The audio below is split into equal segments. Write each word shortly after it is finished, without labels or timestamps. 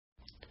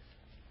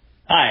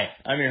Hi,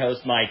 I'm your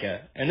host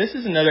Micah, and this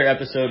is another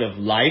episode of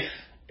Life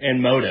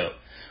and Moto,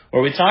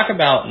 where we talk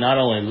about not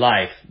only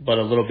life, but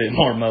a little bit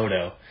more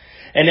moto,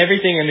 and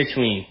everything in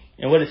between,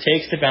 and what it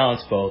takes to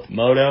balance both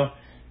moto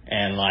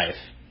and life.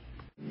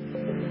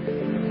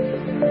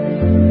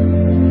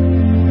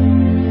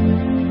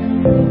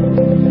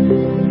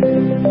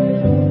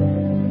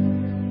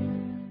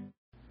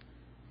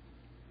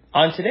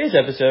 On today's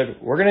episode,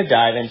 we're going to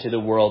dive into the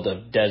world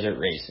of desert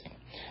racing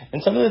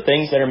and some of the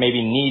things that are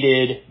maybe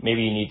needed,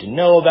 maybe you need to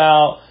know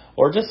about,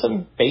 or just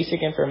some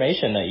basic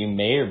information that you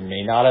may or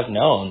may not have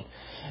known.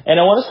 And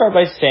I want to start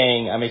by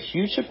saying I'm a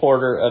huge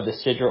supporter of the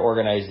Sidra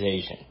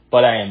organization,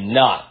 but I am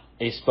not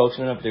a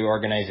spokesman of the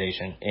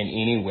organization in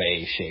any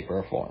way, shape,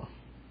 or form.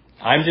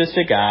 I'm just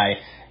a guy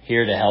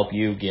here to help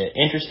you get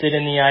interested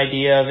in the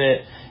idea of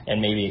it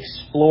and maybe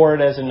explore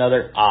it as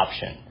another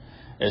option,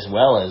 as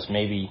well as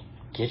maybe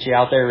get you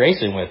out there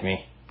racing with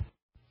me.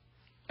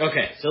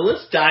 Okay, so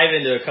let's dive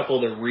into a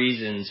couple of the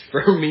reasons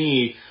for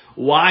me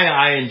why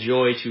I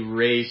enjoy to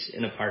race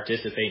and to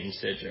participate in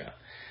Sidra.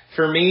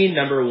 For me,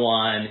 number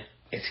one,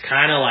 it's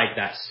kind of like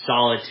that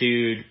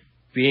solitude,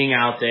 being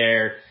out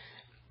there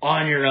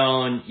on your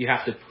own. You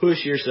have to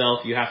push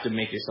yourself. You have to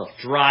make yourself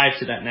drive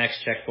to that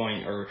next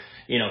checkpoint or,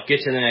 get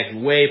to the next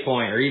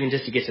waypoint or even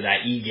just to get to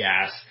that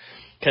e-gas.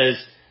 Because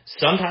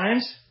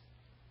sometimes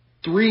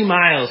 3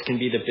 miles can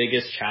be the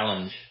biggest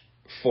challenge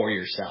for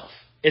yourself.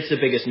 It's the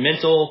biggest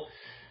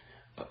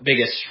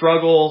biggest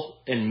struggle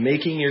in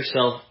making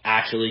yourself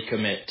actually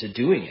commit to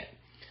doing it.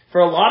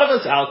 For a lot of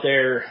us out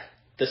there,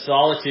 the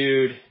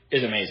solitude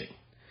is amazing,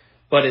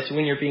 but it's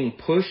when you're being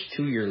pushed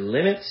to your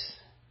limits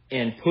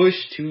and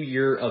pushed to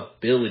your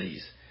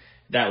abilities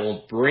that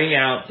will bring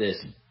out this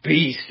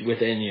beast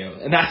within you.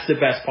 And that's the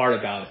best part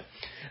about it.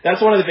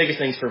 That's one of the biggest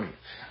things for me.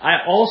 I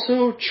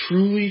also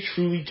truly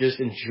just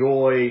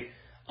enjoy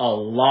a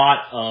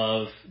lot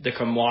of the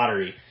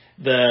camaraderie,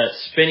 the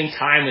spending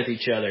time with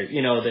each other.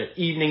 The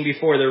evening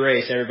before the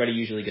race, everybody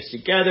usually gets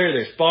together.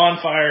 There's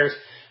bonfires.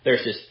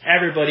 There's just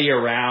everybody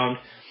around.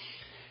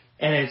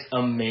 And it's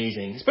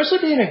amazing, especially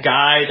being a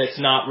guy that's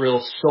not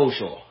real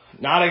social,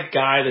 not a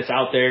guy that's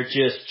out there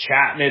just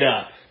chatting it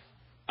up,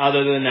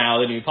 other than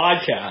now the new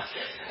podcast.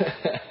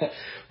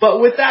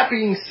 But with that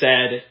being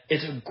said,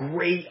 it's a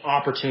great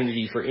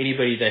opportunity for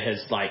anybody that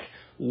has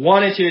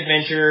wanted to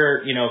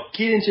adventure,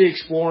 get into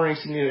exploring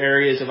some new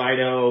areas of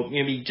Idaho,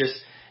 maybe just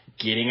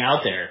getting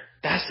out there.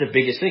 That's the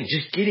biggest thing,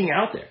 just getting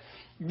out there.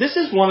 This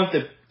is one of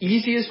the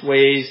easiest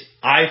ways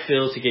I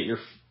feel to get your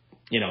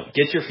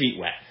feet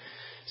wet.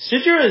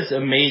 Sidra is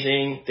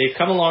amazing. They've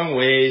come a long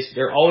ways.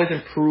 They're always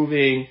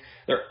improving.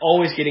 They're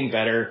always getting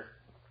better.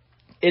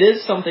 It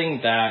is something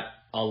that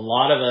a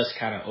lot of us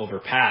kind of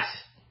overpass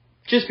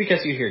just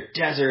because you hear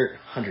desert,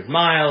 100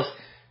 miles,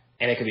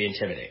 and it can be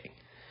intimidating.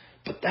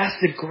 But that's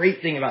the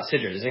great thing about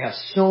Sidra is they have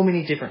so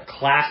many different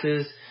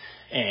classes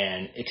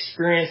and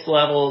experience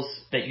levels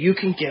that you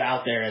can get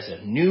out there as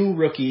a new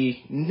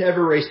rookie,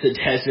 never raced the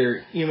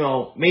desert,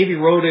 maybe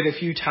rode it a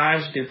few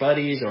times with your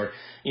buddies or,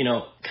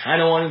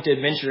 kind of wanting to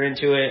adventure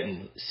into it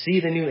and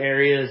see the new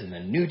areas and the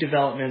new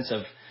developments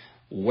of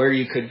where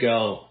you could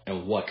go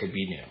and what could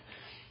be new.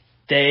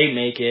 They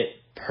make it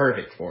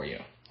perfect for you.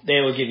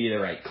 They will give you the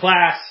right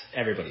class.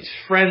 Everybody's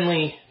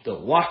friendly.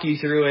 They'll walk you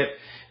through it.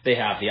 They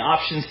have the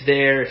options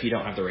there if you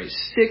don't have the right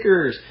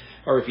stickers,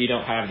 or if you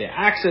don't have the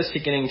access to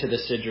getting to the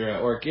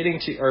Sidra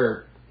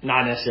or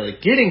not necessarily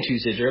getting to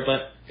Sidra,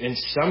 but in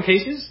some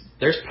cases,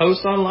 there's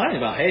posts online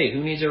about, hey,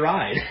 who needs a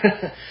ride?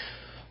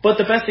 But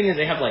the best thing is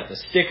they have the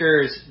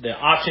stickers, the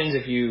options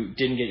if you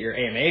didn't get your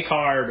AMA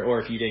card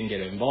or if you didn't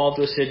get involved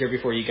with Sidra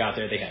before you got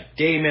there. They have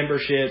day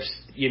memberships.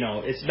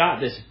 It's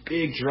not this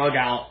big drug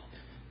out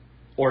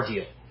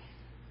ordeal.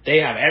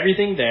 They have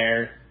everything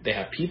there. They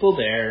have people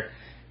there,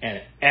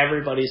 and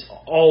everybody's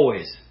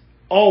always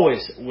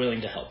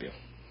willing to help you.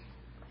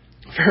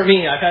 For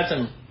me, I've had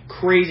some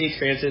crazy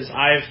experiences.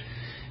 I've,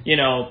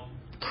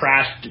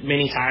 crashed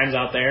many times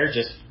out there,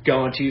 just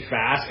going too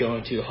fast,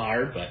 going too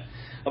hard. But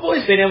I've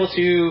always been able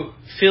to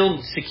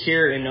feel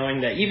secure in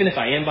knowing that even if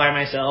I am by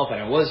myself and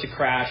I was to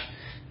crash,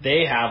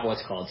 they have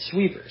what's called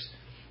sweepers.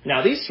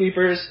 Now, these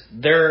sweepers,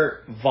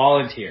 they're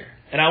volunteer.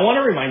 And I want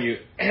to remind you,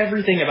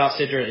 everything about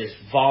Sidra is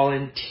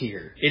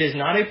volunteer. It is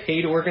not a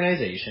paid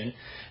organization.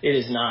 It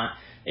is not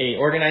a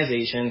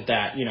organization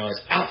that,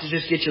 is out to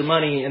just get your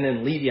money and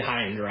then leave you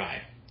high and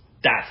dry.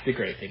 That's the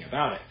great thing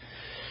about it.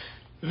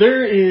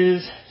 There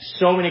is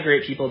so many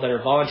great people that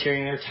are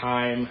volunteering their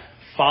time,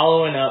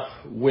 following up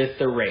with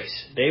the race.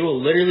 They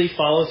will literally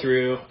follow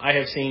through. I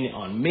have seen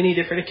on many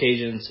different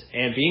occasions,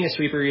 and being a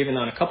sweeper even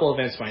on a couple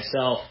events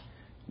myself,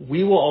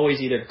 we will always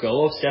either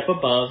go a step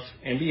above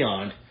and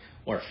beyond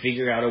or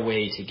figure out a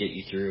way to get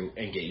you through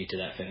and get you to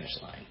that finish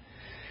line.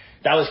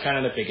 That was kind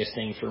of the biggest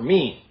thing for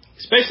me,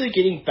 especially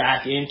getting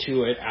back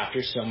into it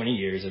after so many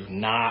years of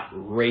not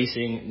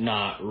racing,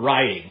 not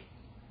riding.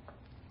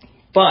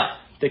 But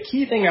the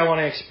key thing I want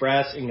to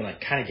express and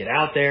kind of get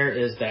out there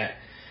is that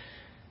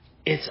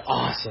it's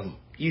awesome.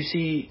 You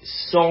see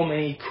so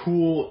many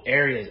cool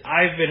areas.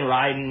 I've been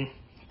riding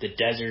the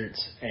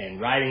deserts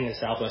and riding the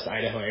Southwest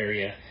Idaho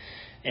area.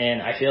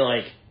 And I feel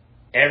like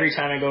every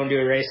time I go and do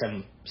a race,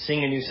 I'm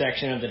seeing a new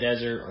section of the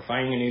desert or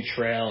finding a new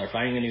trail or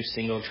finding a new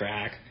single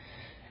track.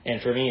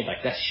 And for me, like,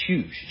 that's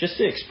huge, just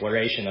the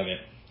exploration of it.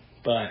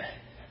 But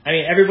I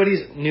mean,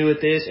 everybody's new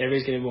at this.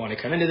 Everybody's going to want to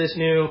come into this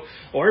new,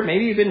 or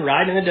maybe you've been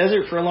riding in the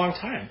desert for a long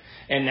time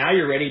and now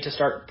you're ready to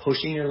start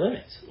pushing your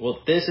limits. Well,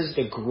 this is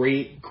the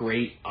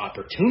great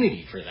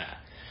opportunity for that.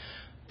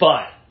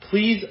 But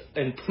please,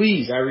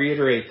 I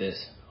reiterate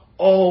this,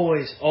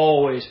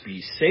 always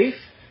be safe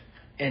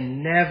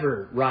and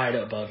never ride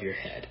above your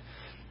head.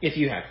 If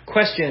you have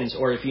questions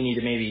or if you need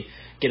to maybe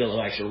get a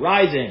little extra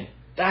rides in,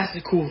 that's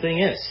the cool thing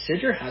is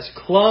Sidra has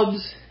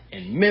clubs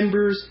and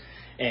members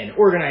and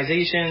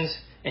organizations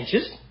and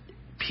just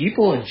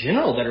people in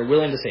general that are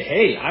willing to say,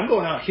 hey, I'm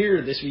going out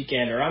here this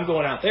weekend or I'm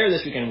going out there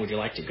this weekend. Would you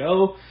like to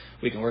go?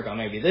 We can work on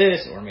maybe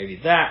this or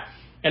maybe that.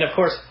 And of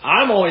course,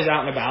 I'm always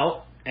out and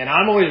about and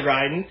I'm always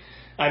riding.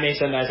 I may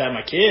sometimes have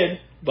my kid,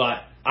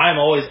 but I'm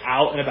always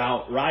out and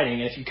about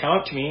riding. And if you come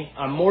up to me,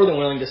 I'm more than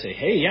willing to say,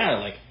 hey, yeah,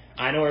 like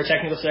I know where a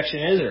technical section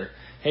is, or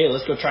hey,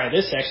 let's go try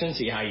this section,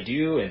 see how you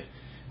do, and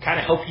kind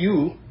of help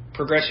you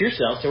progress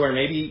yourself to where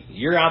maybe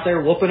you're out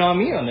there whooping on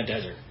me on the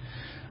desert.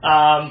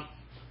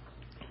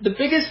 The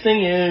biggest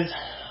thing is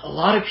a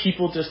lot of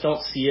people just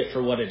don't see it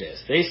for what it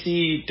is. They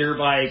see dirt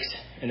bikes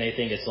and they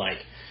think it's like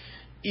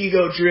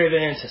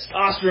ego-driven,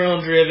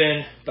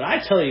 testosterone-driven. But I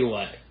tell you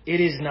what,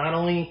 it is not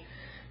only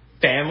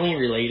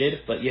family-related,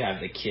 but you have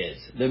the kids.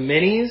 The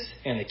minis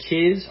and the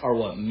kids are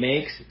what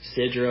makes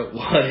Sidra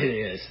what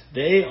it is.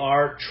 They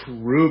are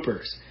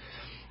troopers.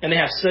 And they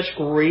have such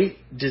great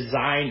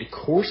designed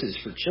courses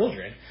for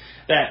children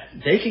that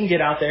they can get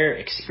out there,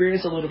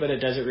 experience a little bit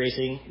of desert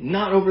racing,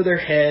 not over their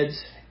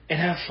heads, and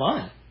have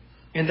fun.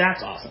 And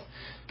that's awesome.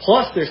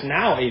 Plus, there's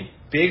now a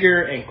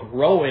bigger and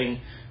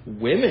growing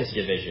women's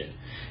division.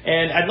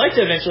 And I'd like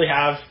to eventually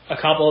have a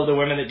couple of the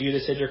women that do the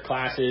Sidra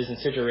classes and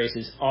Sidra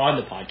races on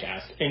the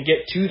podcast and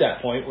get to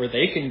that point where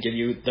they can give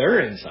you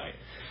their insight.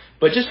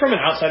 But just from an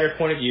outsider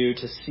point of view,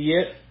 to see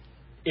it,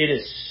 it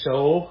is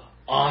so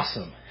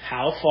awesome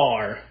how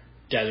far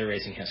desert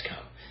racing has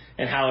come.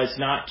 And how it's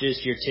not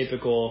just your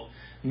typical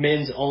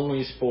men's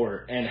only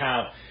sport, and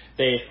how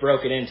they've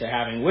broken into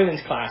having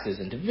women's classes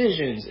and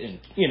divisions, and,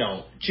 you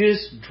know,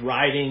 just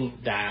driving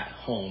that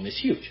home is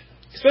huge.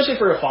 Especially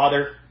for a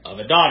father of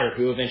a daughter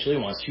who eventually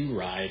wants to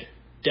ride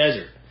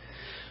desert.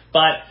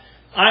 But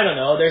I don't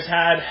know, there's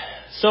had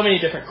so many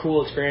different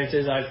cool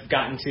experiences. I've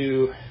gotten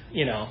to,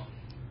 you know,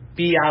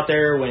 be out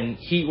there when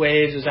Heat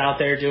Waves was out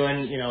there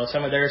doing, you know,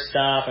 some of their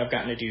stuff. I've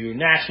gotten to do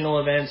national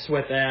events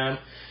with them.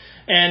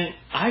 And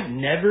I've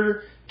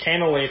never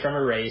came away from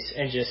a race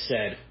and just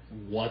said,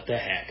 what the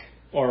heck?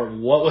 Or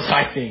what was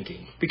I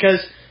thinking?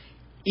 Because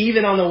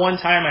even on the one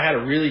time I had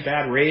a really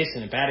bad race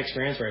and a bad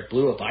experience where I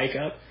blew a bike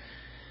up,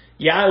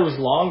 yeah, it was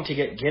long to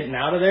getting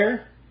out of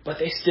there, but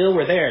they still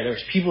were there. There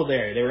was people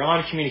there. They were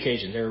on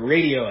communication. They were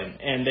radioing,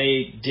 and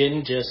they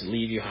didn't just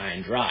leave you high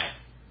and dry.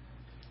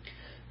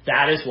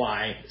 That is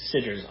why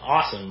Sidra is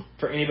awesome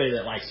for anybody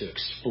that likes to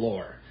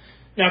explore.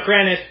 Now,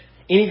 granted,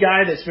 any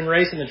guy that's been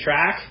racing the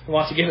track and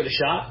wants to give it a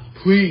shot,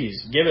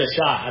 please give it a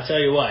shot. I'll tell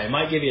you what, it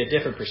might give you a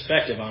different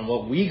perspective on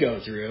what we go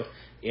through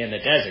in the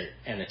desert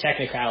and the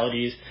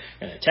technicalities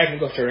and the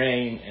technical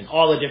terrain and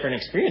all the different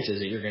experiences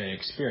that you're going to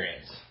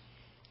experience.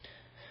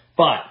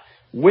 But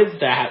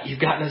with that, you've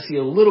gotten to see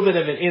a little bit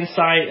of an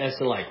insight as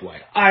to like why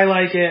I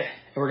like it.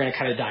 And we're going to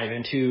kind of dive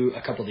into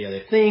a couple of the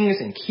other things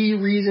and key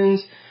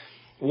reasons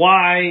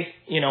why,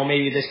 you know,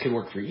 maybe this could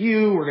work for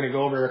you. We're going to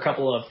go over a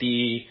couple of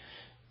the,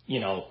 you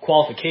know,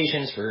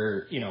 qualifications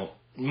for, you know,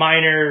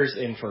 minors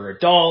and for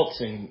adults,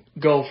 and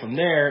go from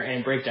there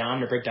and break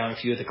down a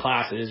few of the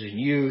classes in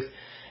youth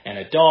and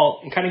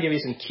adult, and kind of give you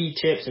some key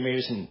tips and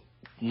maybe some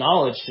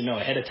knowledge to know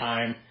ahead of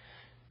time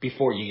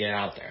before you get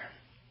out there.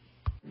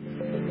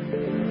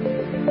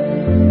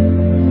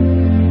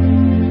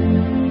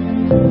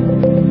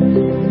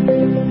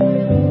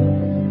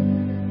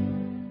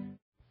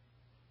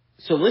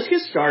 So let's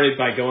get started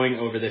by going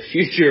over the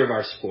future of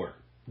our sport,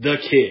 the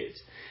kids,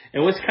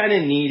 and what's kind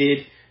of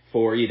needed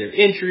for either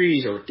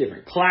entries or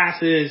different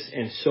classes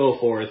and so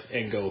forth,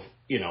 and go,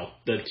 you know,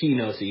 the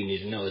keynotes that you need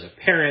to know as a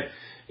parent,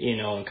 you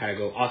know, and kind of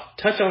go off,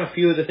 touch on a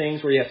few of the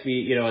things where you have to be,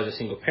 you know, as a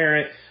single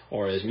parent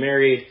or as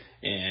married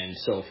and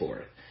so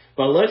forth.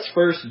 But let's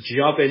first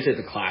jump into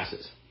the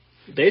classes.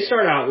 They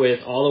start out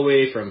with all the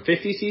way from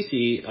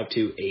 50cc up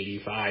to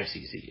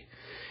 85cc.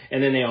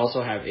 And then they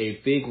also have a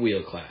big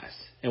wheel class,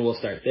 and we'll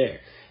start there.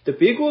 The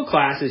big wheel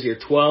class is your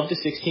 12 to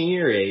 16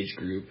 year age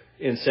group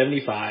in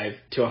 75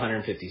 to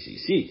 150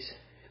 cc's.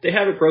 They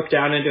have it broke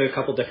down into a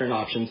couple different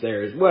options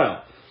there as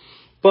well.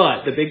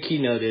 But the big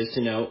keynote is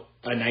to note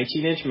a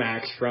 19-inch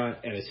max front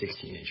and a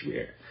 16-inch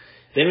rear.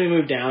 Then we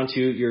move down to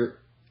your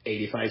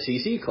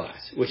 85cc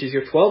class, which is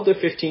your 12 to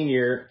 15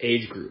 year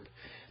age group.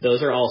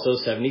 Those are also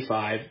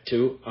 75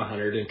 to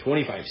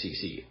 125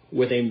 cc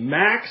with a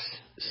max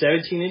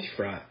 17-inch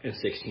front and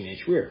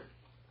 16-inch rear.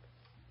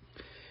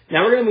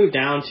 Now we're going to move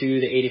down to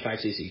the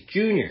 85cc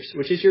juniors,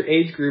 which is your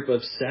age group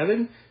of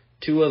 7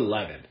 to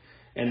 11.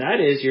 And that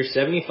is your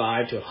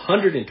 75 to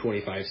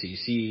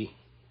 125cc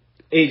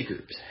age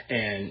groups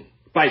and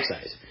bike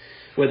size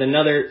with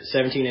another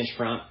 17-inch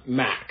front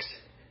max.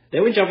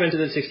 Then we jump into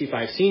the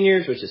 65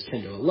 seniors, which is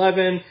 10 to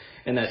 11,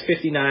 and that's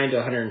 59 to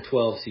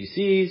 112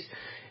 cc's,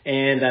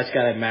 and that's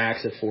got a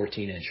max of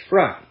 14-inch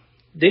front.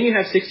 Then you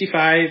have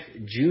 65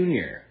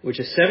 junior, which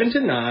is 7 to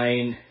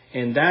 9,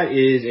 and that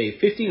is a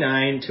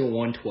 59 to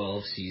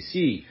 112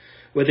 cc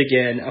with,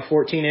 again, a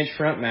 14-inch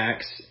front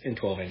max and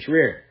 12-inch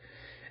rear.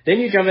 Then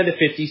you jump into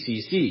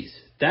 50 cc's.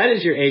 That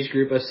is your age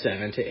group of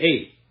 7 to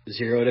 8,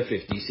 0 to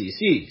 50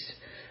 cc's,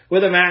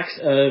 with a max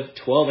of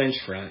 12-inch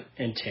front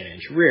and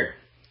 10-inch rear.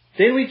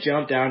 Then we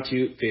jump down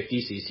to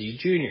 50cc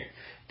junior.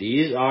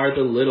 These are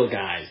the little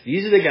guys.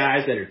 These are the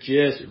guys that are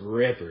just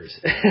rippers.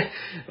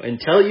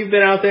 Until you've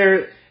been out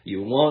there,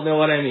 you won't know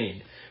what I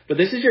mean. But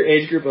this is your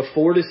age group of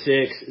 4 to 6,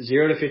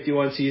 0 to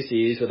 51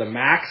 cc's with a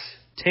max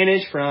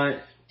 10-inch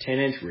front,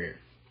 10-inch rear.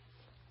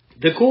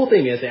 The cool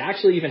thing is they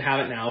actually even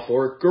have it now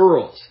for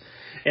girls.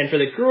 And for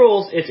the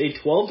girls, it's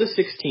a 12 to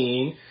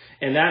 16,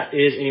 and that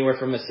is anywhere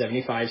from a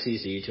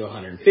 75cc to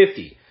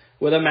 150,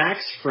 with a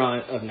max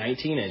front of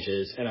 19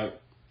 inches and a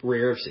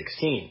rear of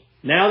 16.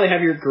 Now they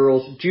have your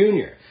girls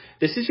junior.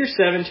 This is your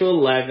 7 to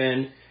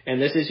 11,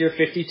 and this is your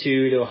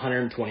 52 to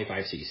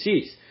 125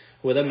 cc's,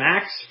 with a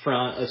max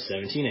front of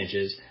 17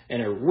 inches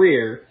and a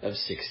rear of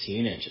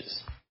 16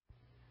 inches.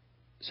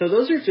 So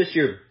those are just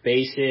your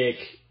basic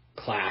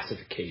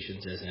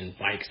classifications, as in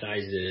bike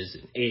sizes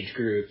and age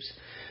groups.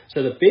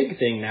 So the big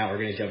thing now we're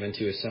going to jump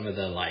into is some of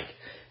the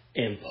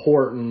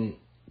important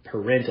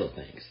parental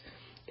things.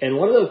 And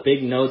one of the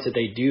big notes that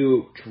they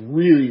do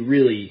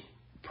really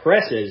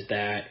press is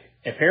that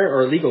a parent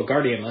or a legal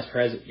guardian must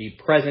be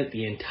present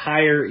the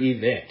entire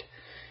event.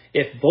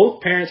 If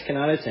both parents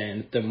cannot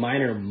attend, the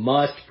minor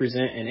must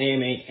present an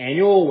AMA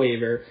annual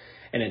waiver,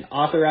 and an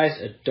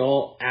authorized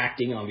adult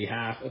acting on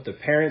behalf of the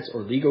parents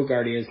or legal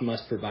guardians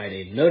must provide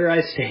a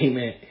notarized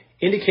statement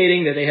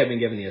indicating that they have been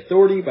given the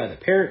authority by the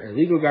parent or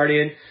legal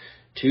guardian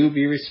to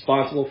be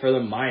responsible for the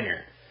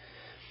minor.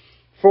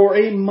 For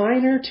a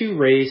minor to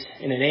race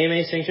in an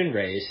AMA-sanctioned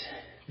race,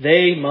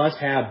 they must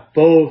have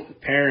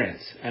both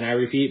parents, and I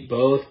repeat,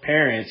 both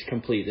parents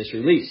complete this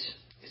release.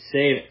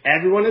 Save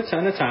everyone a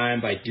ton of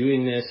time by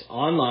doing this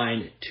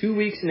online 2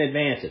 weeks in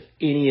advance of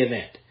any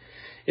event.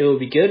 It will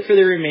be good for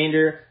the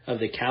remainder of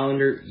the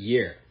calendar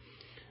year.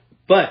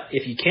 But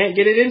if you can't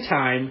get it in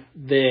time,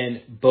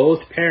 then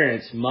both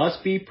parents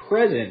must be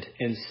present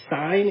and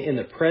sign in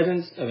the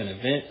presence of an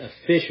event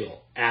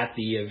official at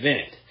the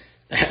event.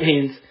 That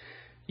means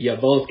you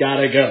both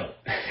gotta go.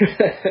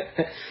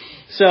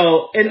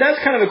 So, and that's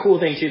kind of a cool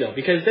thing too, though,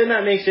 because then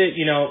that makes it,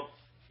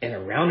 in a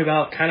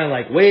roundabout kind of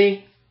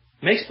way,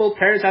 makes both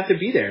parents have to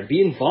be there and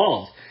be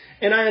involved.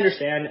 And I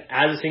understand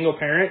as a single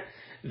parent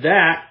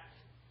that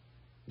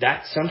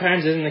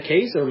sometimes isn't the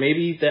case, or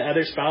maybe the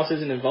other spouse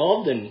isn't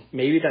involved, and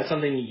maybe that's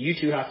something you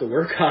two have to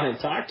work on and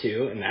talk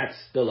to, and that's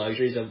the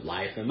luxuries of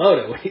life and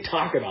MOTO when you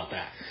talk about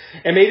that.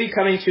 And maybe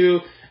coming to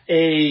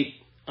a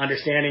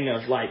understanding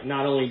of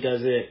not only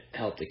does it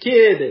help the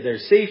kid, that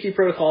there's safety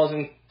protocols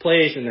in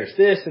place and there's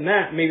this and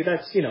that, maybe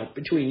that's,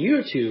 between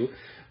you two,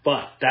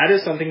 but that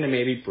is something to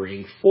maybe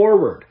bring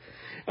forward.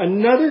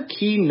 Another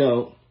key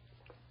note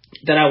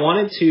that I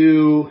wanted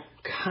to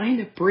kind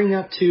of bring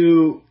up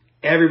to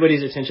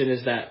everybody's attention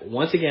is that,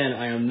 once again,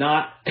 I am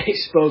not a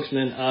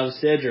spokesman of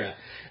CIDRA.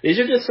 These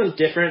are just some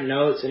different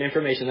notes and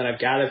information that I've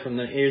gathered from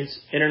the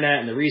internet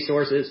and the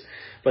resources.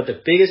 But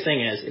the biggest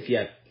thing is, if you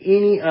have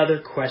any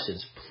other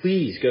questions,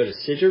 please go to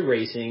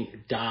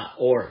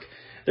cidraracing.org.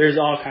 There's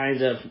all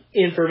kinds of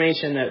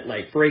information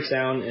that breaks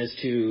down as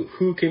to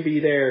who can be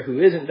there,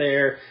 who isn't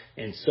there,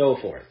 and so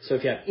forth. So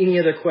if you have any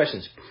other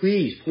questions,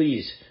 please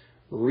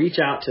reach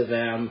out to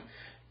them.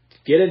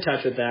 Get in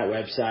touch with that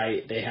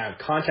website. They have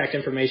contact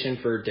information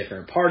for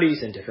different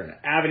parties and different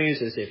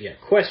avenues as if you have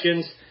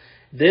questions.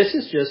 This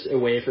is just a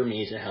way for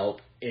me to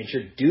help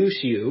introduce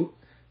you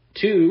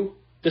to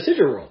the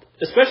CIDRA world,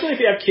 especially if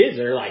you have kids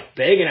that are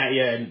begging at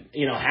you and,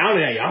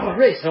 hounding at you. I want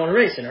to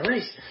race in a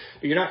race.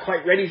 But you're not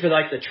quite ready for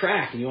the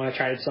track, and you want to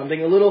try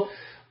something a little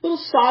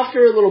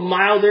softer, a little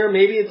milder.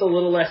 Maybe it's a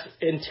little less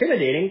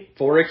intimidating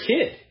for a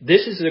kid.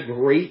 This is a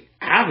great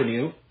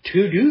avenue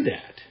to do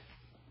that.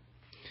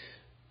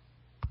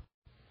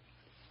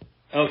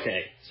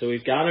 Okay, so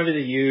we've gone over the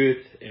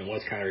youth and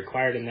what's kind of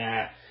required in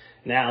that.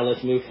 Now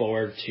let's move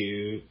forward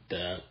to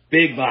the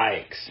big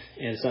bikes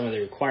and some of the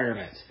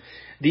requirements.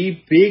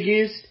 The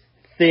biggest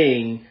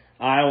thing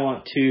I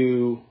want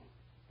to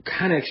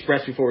kind of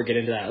express before we get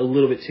into that a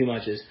little bit too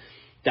much is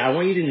that I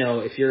want you to know,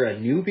 if you're a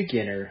new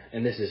beginner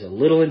and this is a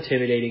little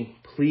intimidating,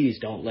 please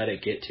don't let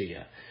it get to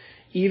you.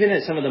 Even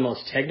at some of the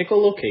most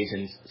technical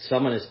locations,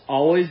 someone is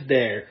always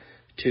there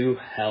to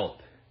help.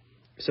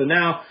 So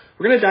now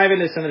we're going to dive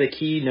into some of the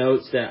key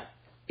notes that,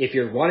 if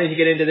you're wanting to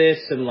get into this,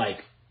 some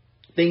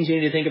things you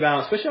need to think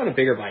about, especially on a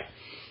bigger bike.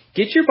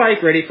 Get your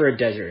bike ready for a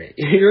desert.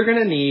 You're going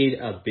to need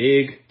a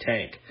big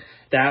tank.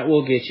 that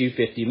will get you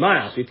 50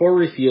 miles before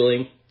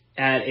refueling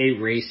at a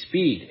race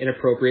speed and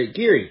appropriate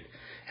gearing.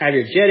 Have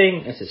your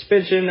jetting and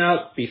suspension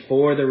up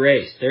before the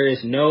race. There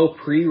is no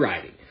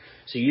pre-riding,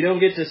 so you don't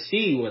get to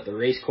see what the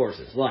race course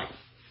is like.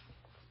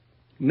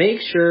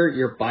 Make sure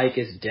your bike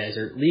is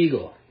desert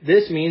legal.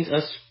 This means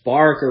a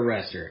spark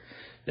arrestor.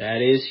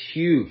 That is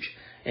huge.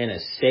 And a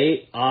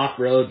state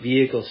off-road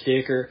vehicle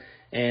sticker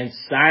and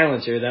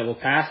silencer that will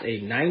pass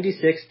a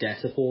 96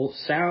 decibel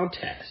sound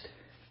test.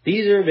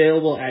 These are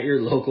available at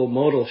your local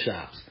MOTO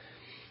shops.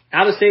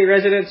 Out-of-state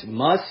residents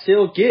must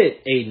still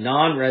get a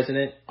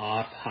non-resident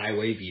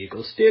off-highway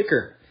vehicle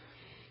sticker.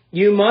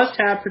 You must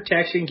have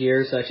protection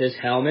gear such as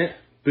helmet,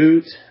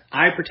 boots,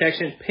 eye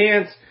protection,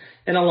 pants,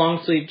 and a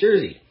long-sleeve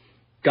jersey.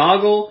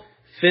 Goggle,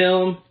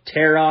 film,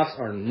 tear-offs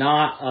are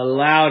not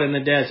allowed in the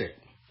desert.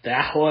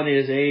 That one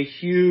is a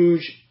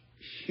huge,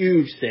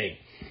 huge thing.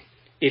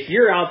 If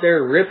you're out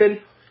there ripping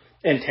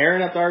and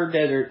tearing up our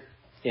desert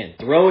and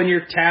throwing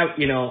your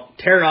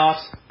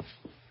tear-offs,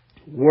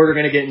 we're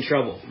going to get in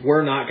trouble.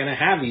 We're not going to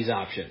have these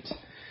options.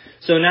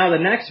 So now the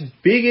next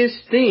biggest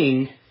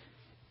thing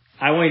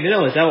I want you to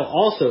know is that will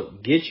also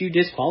get you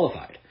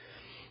disqualified.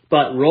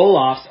 But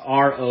roll-offs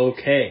are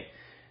okay.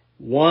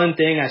 One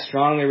thing I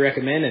strongly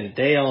recommend, and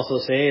they also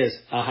say, is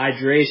a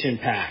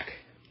hydration pack.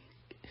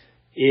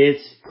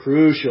 It's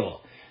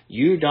crucial.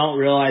 You don't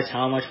realize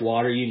how much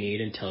water you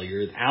need until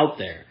you're out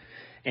there.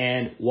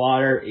 And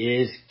water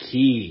is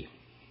key.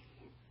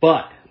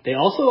 But they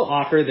also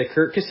offer the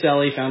Kurt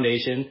Caselli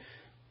Foundation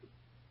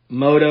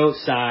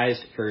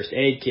MOTO-sized first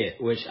aid kit,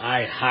 which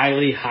I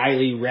highly,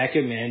 highly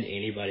recommend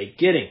anybody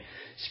getting,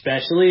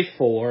 especially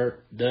for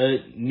the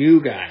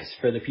new guys,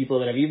 for the people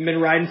that have even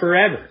been riding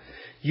forever.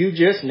 You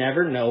just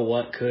never know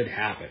what could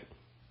happen.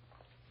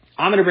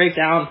 I'm going to break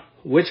down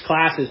which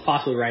class is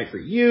possibly right for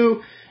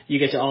you. You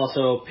get to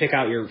also pick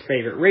out your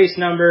favorite race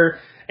number,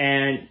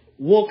 and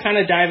we'll kind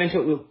of dive into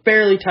it. We'll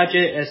barely touch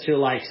it as to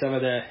like some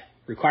of the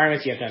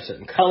requirements. You have to have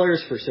certain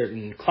colors for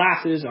certain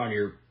classes on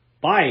your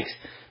bikes.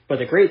 But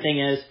the great thing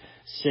is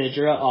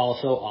Sidra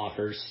also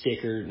offers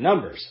sticker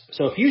numbers.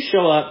 So if you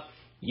show up,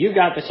 you've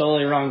got the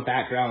totally wrong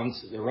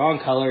backgrounds, the wrong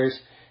colors,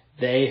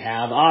 they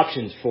have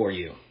options for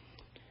you.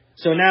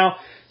 So now,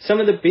 some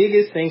of the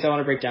biggest things I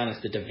want to break down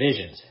is the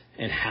divisions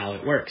and how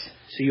it works.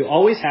 So you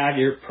always have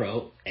your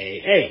Pro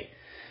AA.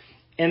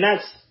 And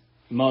that's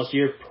most of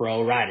your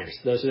pro riders.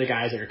 Those are the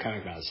guys that are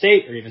coming from out of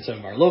state or even some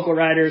of our local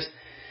riders.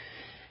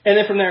 And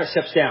then from there it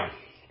steps down.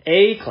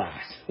 A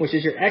class, which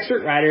is your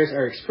expert riders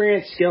are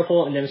experienced,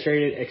 skillful, and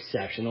demonstrated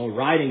exceptional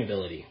riding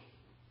ability.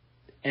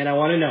 And I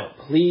want to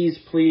note, please,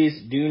 please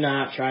do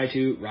not try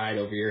to ride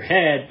over your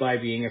head by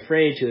being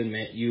afraid to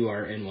admit you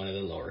are in one of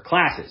the lower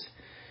classes.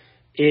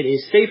 It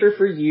is safer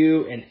for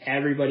you and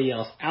everybody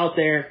else out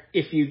there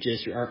if you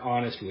just are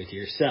honest with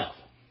yourself.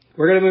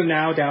 We're going to move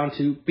now down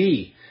to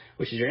B,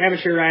 which is your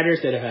amateur riders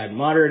that have had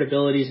moderate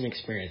abilities and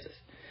experiences.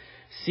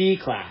 C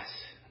class,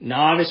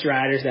 novice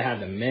riders that have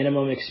the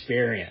minimum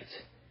experience.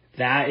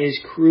 That is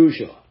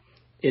crucial.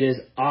 It is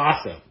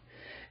awesome.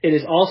 It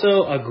is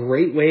also a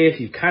great way if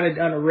you've kind of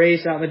done a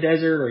race out in the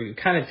desert or you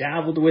kind of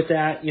dabbled with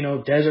that,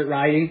 desert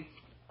riding.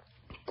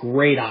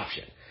 Great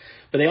option.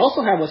 But they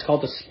also have what's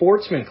called the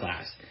sportsman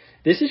class.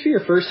 This is for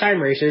your first-time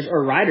racers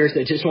or riders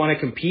that just want to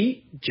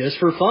compete just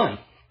for fun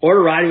or to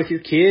ride with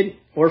your kid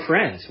or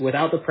friends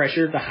without the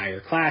pressure of the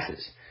higher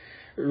classes.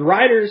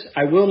 Riders,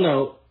 I will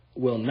note,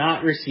 will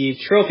not receive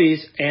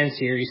trophies and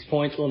series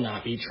points will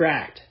not be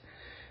tracked.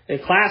 The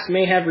class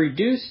may have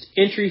reduced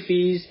entry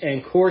fees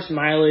and course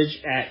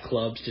mileage at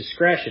club's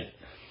discretion.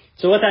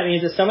 So what that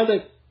means is some of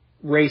the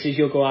races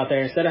you'll go out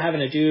there, instead of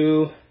having to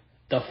do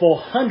the full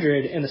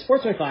 100 in the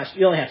sportsman class,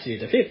 you only have to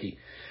do the 50,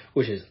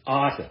 which is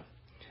awesome.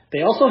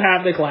 They also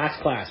have the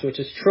glass class, which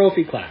is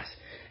trophy class.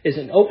 It's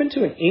open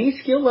to any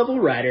skill level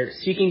rider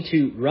seeking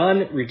to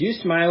run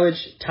reduced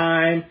mileage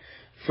time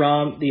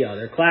from the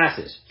other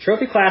classes.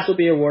 Trophy class will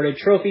be awarded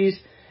trophies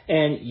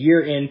and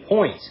year-end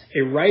points.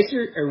 A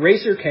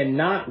racer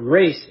cannot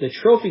race the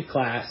trophy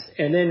class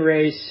and then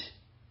race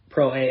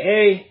Pro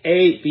AA,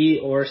 A, B,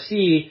 or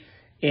C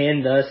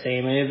in the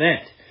same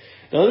event.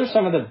 Those are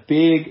some of the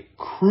big,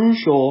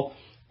 crucial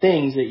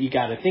things that you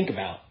got to think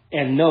about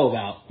and know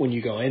about when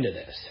you go into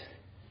this.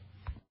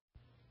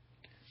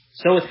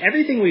 So with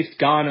everything we've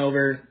gone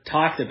over,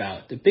 talked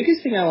about, the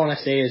biggest thing I want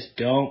to say is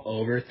don't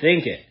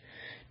overthink it.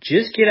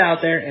 Just get out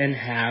there and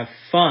have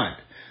fun.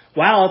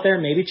 While out there,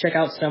 maybe check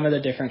out some of the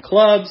different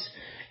clubs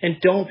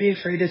and don't be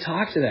afraid to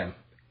talk to them.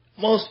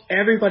 Most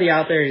everybody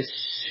out there is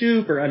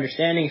super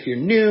understanding if you're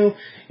new,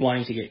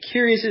 wanting to get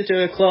curious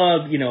into a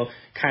club,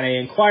 kind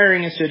of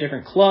inquiring into a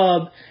different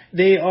club.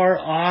 They are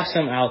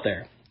awesome out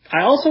there.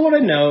 I also want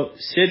to note,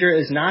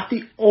 Sidra is not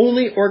the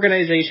only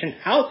organization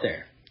out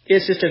there.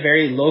 It's just a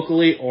very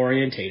locally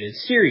orientated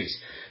series.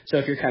 So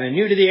if you're kind of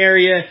new to the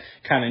area,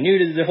 kind of new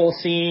to the whole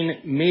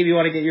scene, maybe you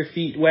want to get your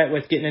feet wet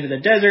with getting into the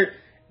desert,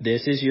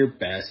 this is your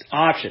best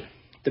option.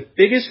 The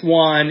biggest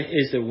one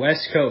is the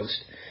West Coast,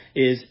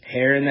 is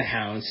Hare and the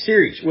Hound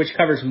series, which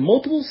covers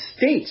multiple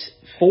states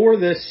for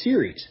this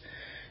series.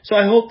 So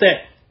I hope that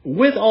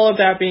with all of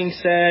that being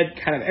said,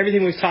 kind of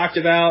everything we've talked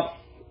about,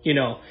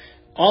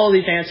 all of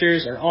these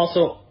answers are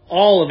also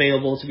all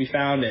available to be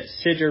found at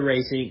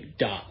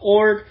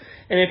sidraracing.org.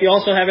 And if you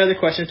also have other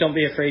questions, don't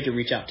be afraid to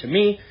reach out to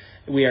me.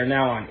 We are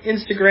now on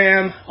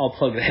Instagram. I'll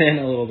plug that in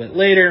a little bit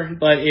later,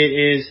 but it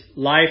is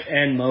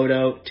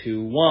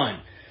lifeandmoto21.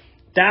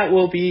 That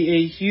will be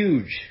a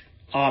huge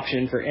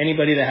option for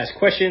anybody that has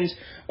questions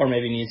or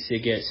maybe needs to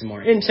get some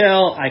more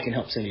intel. I can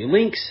help send you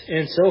links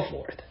and so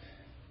forth.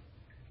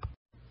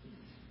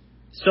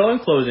 So in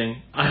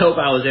closing, I hope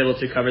I was able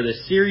to cover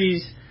this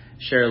series,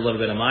 share a little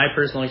bit of my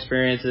personal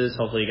experiences.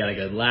 Hopefully you got a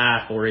good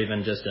laugh or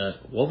even just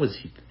what was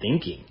he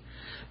thinking?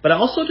 But I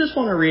also just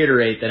want to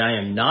reiterate that I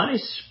am not a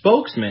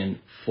spokesman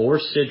for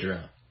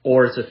Sidra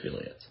or its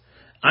affiliates.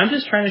 I'm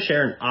just trying to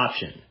share an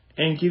option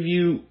and give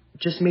you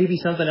just maybe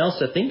something else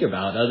to think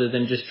about other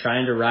than just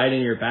trying to ride in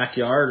your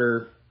backyard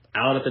or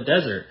out at the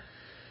desert.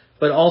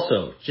 But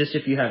also, just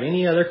if you have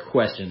any other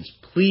questions,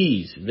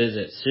 please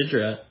visit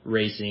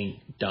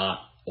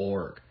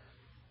sidraracing.org.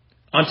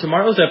 On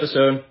tomorrow's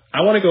episode,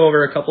 I want to go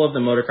over a couple of the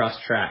motocross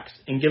tracks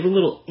and give a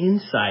little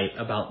insight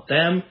about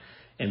them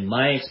and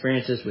my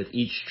experiences with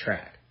each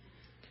track.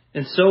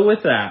 And so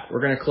with that,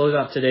 we're going to close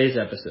out today's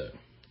episode.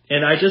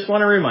 And I just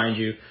want to remind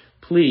you,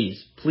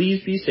 please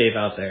be safe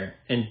out there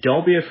and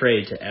don't be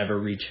afraid to ever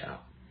reach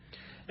out.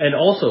 And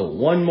also,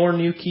 one more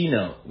new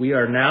keynote. We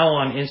are now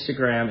on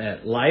Instagram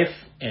at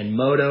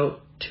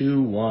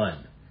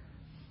lifeandmoto21.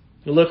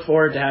 We look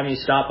forward to having you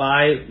stop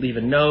by, leave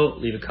a note,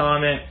 leave a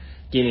comment,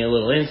 give me a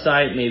little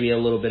insight, maybe a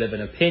little bit of an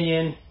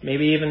opinion,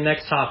 maybe even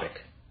next topic.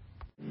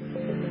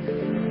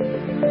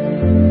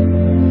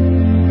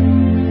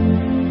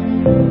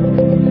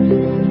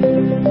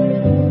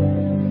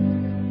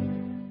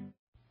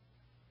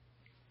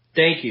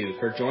 Thank you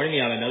for joining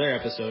me on another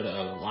episode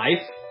of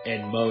Life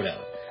and Moto,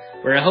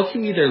 where I hope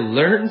you either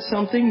learned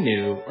something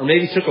new or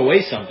maybe took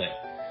away something.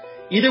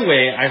 Either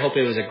way, I hope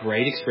it was a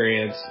great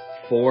experience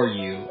for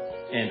you.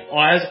 And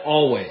as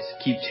always,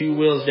 keep 2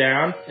 wheels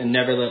down and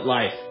never let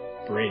life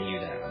bring you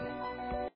down.